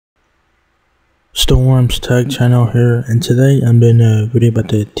Storm's Tech channel here, and today I'm doing a video about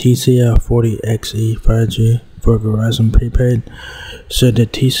the TCL 40XE 5G for Verizon Prepaid. So the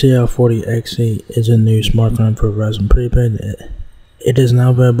TCL 40XE is a new smartphone for Verizon Prepaid. It is now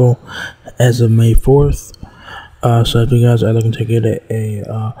available as of May 4th. So if you guys are looking to get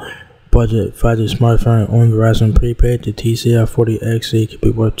a budget 5G smartphone on Verizon Prepaid, the TCL 40XE could be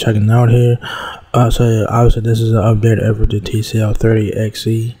worth checking out here. So obviously this is an update over the TCL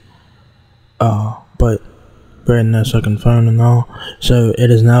 30XE. But very nice looking phone and all. So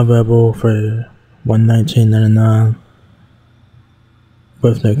it is now available for $119.99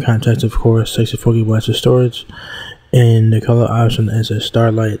 with no contract, of course. 64 gigabytes of storage, and the color option is a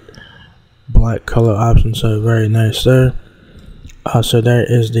Starlight black color option. So very nice there. So there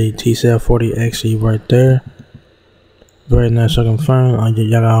is the TCL 40XE right there. Very nice looking phone.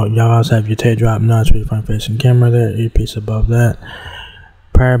 Y'all guys have your teardrop notch with your front facing camera there. Earpiece above that.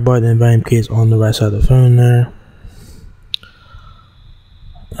 Power button and volume keys on the right side of the phone there.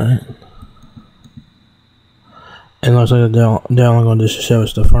 Alright. And looks like they're only going to just show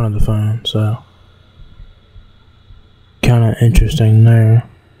us the front of the phone, so kind of interesting there.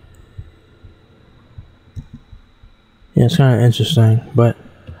 Yeah, it's kind of interesting, but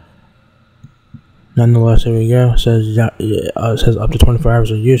nonetheless, here we go. It says up to 24 hours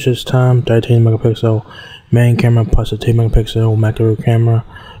of usage time, 13 megapixel main camera plus a 2 megapixel macro camera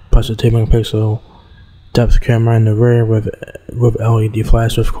plus a 2 megapixel depth camera in the rear with LED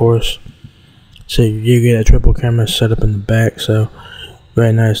flash, of course. So you get a triple camera set up in the back, so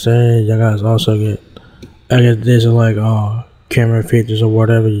very nice there. You guys also get, I guess these are like camera features or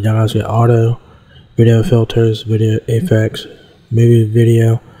whatever. You guys get auto, video filters, video effects, movie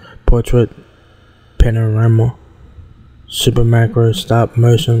video, portrait, panorama, super macro, stop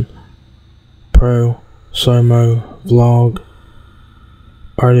motion, pro, slow-mo, vlog,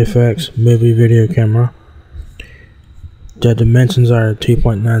 artifacts, movie video camera. The dimensions are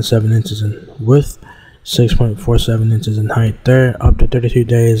 2.97 inches in width, 6.47 inches in height there, up to 32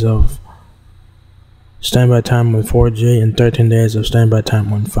 days of standby time with 4G and 13 days of standby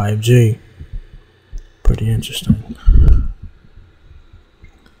time on 5G. Pretty interesting.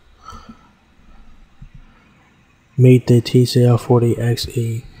 Meet the TCL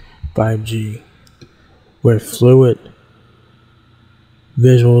 40XE 5G, where fluid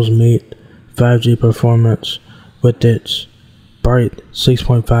visuals meet 5G performance with its bright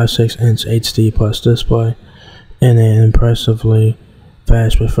 6.56 inch HD plus display and an impressively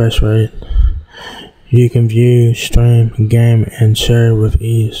fast refresh rate. You can view, stream, game, and share with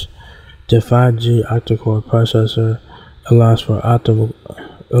ease. The 5G octa-core processor allows for optimal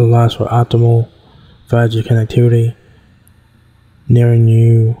 5G connectivity nearing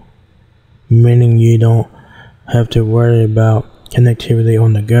you, meaning you don't have to worry about connectivity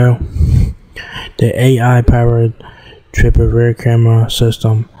on the go. The AI-powered triple rear camera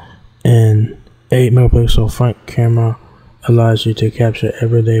system and 8 megapixel front camera allows you to capture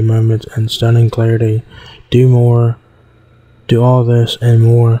everyday moments in stunning clarity. Do all this and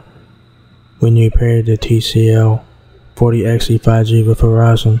more when you pair the TCL 40XE 5G with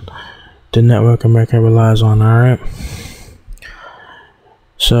Verizon, the network America relies on. Alright.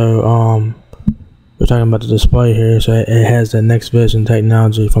 So we're talking about the display here. So it has the Next Vision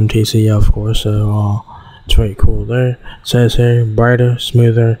technology from TCL, of course. So it's very cool there. It says here brighter,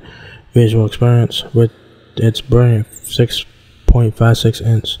 smoother visual experience with its brilliant 6.56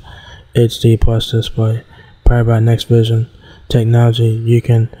 inch HD plus display powered by Next Vision technology. You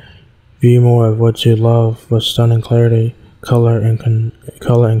can view more of what you love with stunning clarity, color and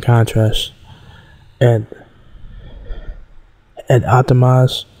contrast. At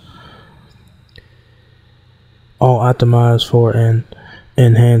optimized for an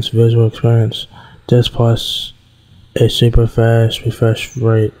enhanced visual experience. This plus a super fast refresh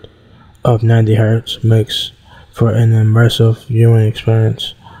rate of 90 Hz makes for an immersive viewing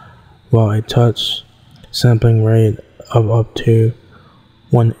experience, while a touch sampling rate of up to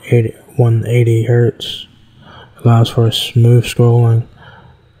 180 Hz allows for smooth scrolling,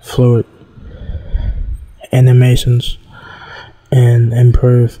 fluid animations, and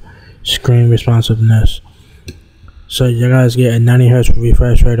improved screen responsiveness. So you guys get a 90 Hz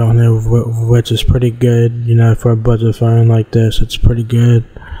refresh rate on there, which is pretty good, you know, for a budget phone like this. It's pretty good.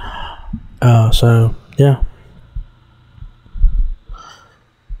 So yeah.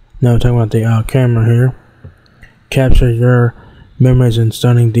 Now we're talking about the camera here. Capture your memories in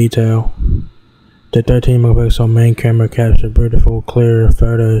stunning detail. The 13 megapixel main camera captures beautiful, clear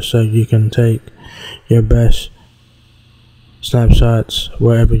photos, so you can take your best snapshots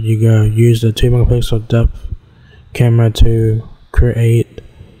wherever you go. Use the 2 megapixel depth camera to create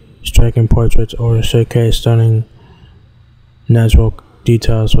striking portraits, or showcase stunning natural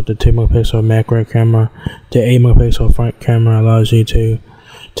details with the 2-megapixel macro camera. The 8-megapixel front camera allows you to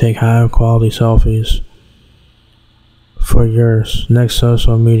take high quality selfies for your next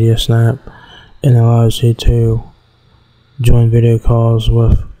social media snap, and allows you to join video calls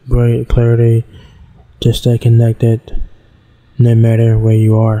with great clarity to stay connected no matter where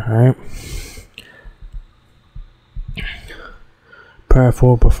you are. Alright.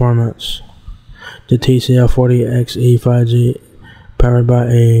 Powerful performance. The TCL 40XE 5G, powered by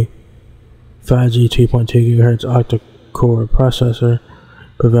a 5G 2.2 GHz octa-core processor,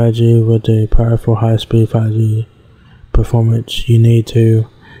 provides you with the powerful high-speed 5G performance you need to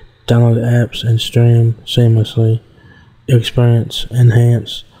download apps and stream seamlessly. Experience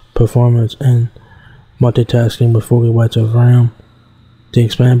enhanced performance and multitasking with 4 GB of RAM. The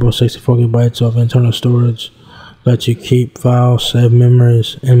expandable 64 GB of internal storage lets you keep files, save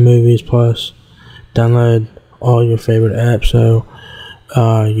memories and movies, plus download all your favorite apps. So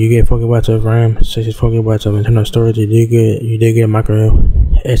you get 4 GB of RAM, 64 GB of internal storage. You do get a micro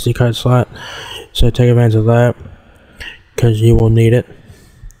SD card slot. So take advantage of that, because you will need it.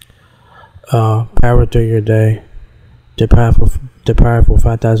 Power through your day. The powerful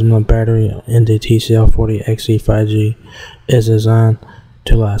 5,000 mAh battery in the TCL 40XE 5G is designed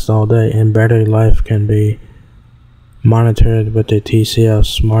to last all day, and battery life can be monitored with the TCL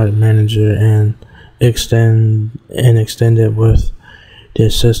Smart Manager and extended with the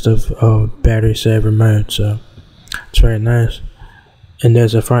assistive battery saver mode. So it's very nice. And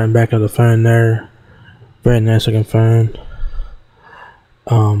there's a front and back of the phone there. Very nice looking phone.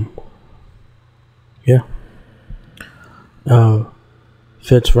 Yeah.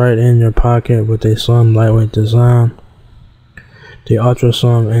 Fits right in your pocket with a slim, lightweight design. The ultra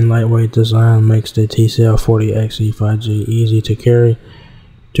slim and lightweight design makes the TCL 40XE 5G easy to carry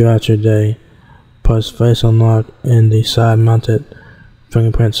throughout your day. Plus, face unlock and the side-mounted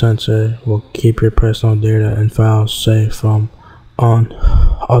fingerprint sensor will keep your personal data and files safe from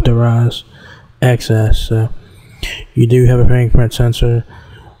unauthorized access. So you do have a fingerprint sensor,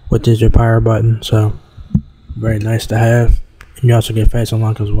 which is your power button, so very nice to have. And you also get face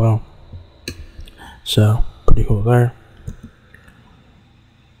unlock as well, so pretty cool there.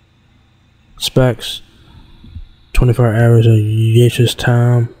 Specs: 24 hours of usage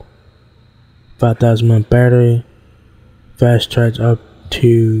time, 5,000 mAh battery, fast charge up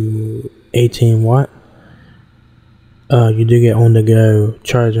to 18 watt. You do get on the go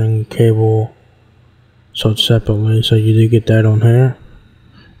charging cable sold separately, so you do get that on here.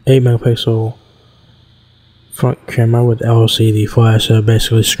 8-megapixel front camera with LCD flash, so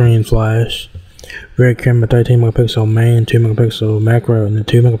basically screen flash. Rear camera 13-megapixel main, 2-megapixel macro, and the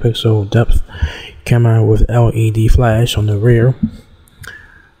 2-megapixel depth camera with LED flash on the rear.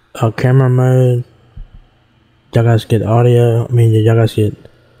 Camera mode, y'all guys get audio. Y'all guys get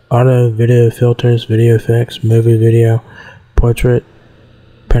auto, video filters, video effects, movie video, portrait,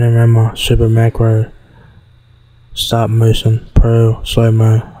 panorama, super macro, stop motion, pro,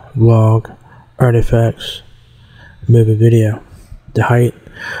 slow-mo, vlog, artifacts, movie video. The height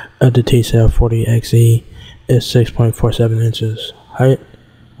of the TCL 40XE is 6.47 inches. Height,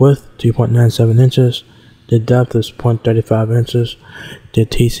 width 2.97 inches. The depth is 0.35 inches. The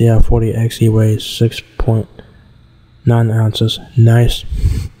TCL 40XE weighs 6.9 ounces. Nice.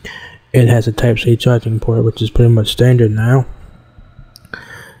 It has a Type-C charging port, which is pretty much standard now.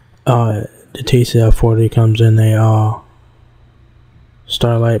 The TCL 40 comes in a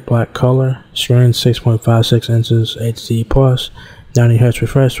Starlight black color. Screen 6.56 inches, HD plus, 90Hz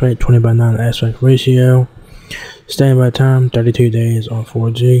refresh rate, 20:9 aspect ratio. Standby time 32 days on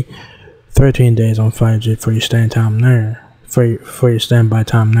 4G, 13 days on 5G for your stand time there. For your standby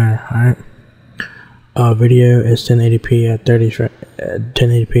time there. Alright. Video is 1080p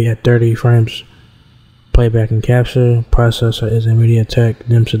at 30 frames. Playback and capture. Processor is a MediaTek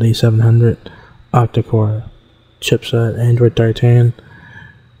Dimensity 700 octa-core chipset. Android 13.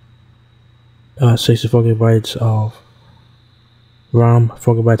 64 gigabytes of ROM,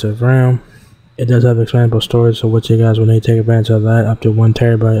 4 gigabytes of RAM. It does have expandable storage, so what you guys will need to take advantage of that, up to 1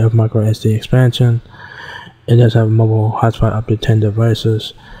 terabyte of micro SD expansion. It does have a mobile hotspot up to 10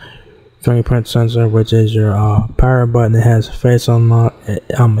 devices. Fingerprint sensor, which is your power button. It has face unlock. It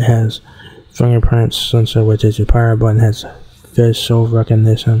has fingerprint sensor, which is your power button. It has facial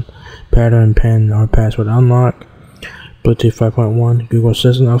recognition, pattern, pin, or password unlock. Bluetooth 5.1, Google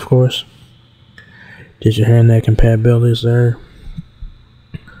Assistant, of course. Did your hearing aid compatibilities there?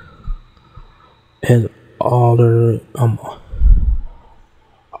 Has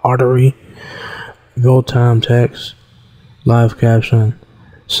artery, real-time text, live caption,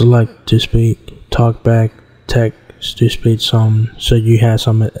 select to speak, talk back, text to speech. So you have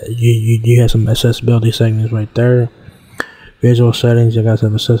some you have some accessibility settings right there. Visual settings, you guys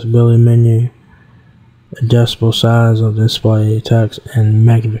have accessibility menu, adjustable size of display, text, and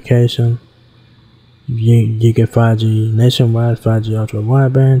magnification. You get 5G nationwide, 5G ultra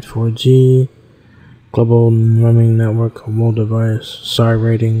wideband, 4G, global roaming network, mobile device, SAR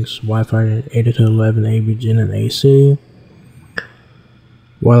ratings, Wi-Fi 802.11, ABGN and AC,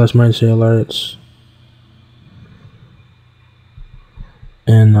 wireless emergency alerts,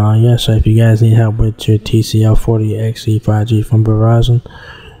 and yeah. So if you guys need help with your TCL 40XE 5G from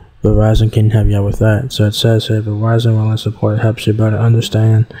Verizon can help you out with that. So it says here, Verizon Wireless Support helps you better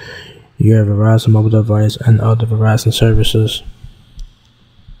understand your Verizon mobile device and other Verizon services.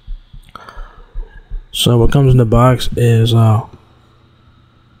 So what comes in the box is y'all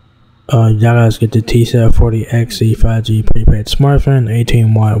guys get the TCL 40XE 5G prepaid smartphone,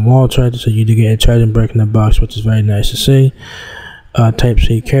 18-watt wall charger, so you do get a charging brick in the box, which is very nice to see.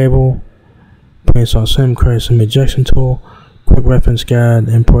 Type-C cable, pre-install SIM card, SIM ejection tool, quick reference guide,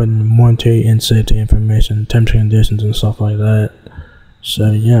 important warranty and safety information, terms and conditions and stuff like that.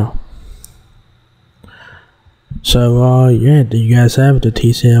 So yeah. So yeah, do you guys have it? The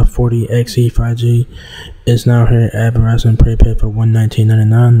TCL 40XE 5G is now here at Verizon Prepaid for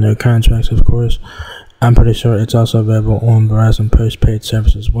 $119.99. No contracts, of course. I'm pretty sure it's also available on Verizon Postpaid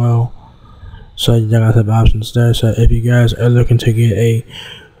service as well. So you guys have options there. So if you guys are looking to get a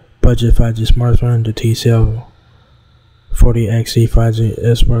budget 5G smartphone, the TCL 40XE 5G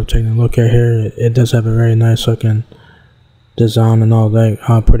is worth taking a look at here. It does have a very nice looking design and all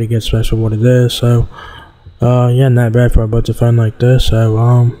that. Pretty good, special what it is. So yeah, not bad for a budget phone like this.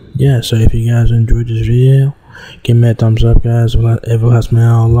 So yeah, so if you guys enjoyed this video, give me a thumbs up, guys. It will help me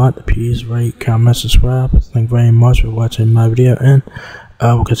out a lot. Please rate, comment, subscribe. Thank you very much for watching my video, and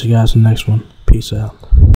I will catch you guys in the next one. Peace out.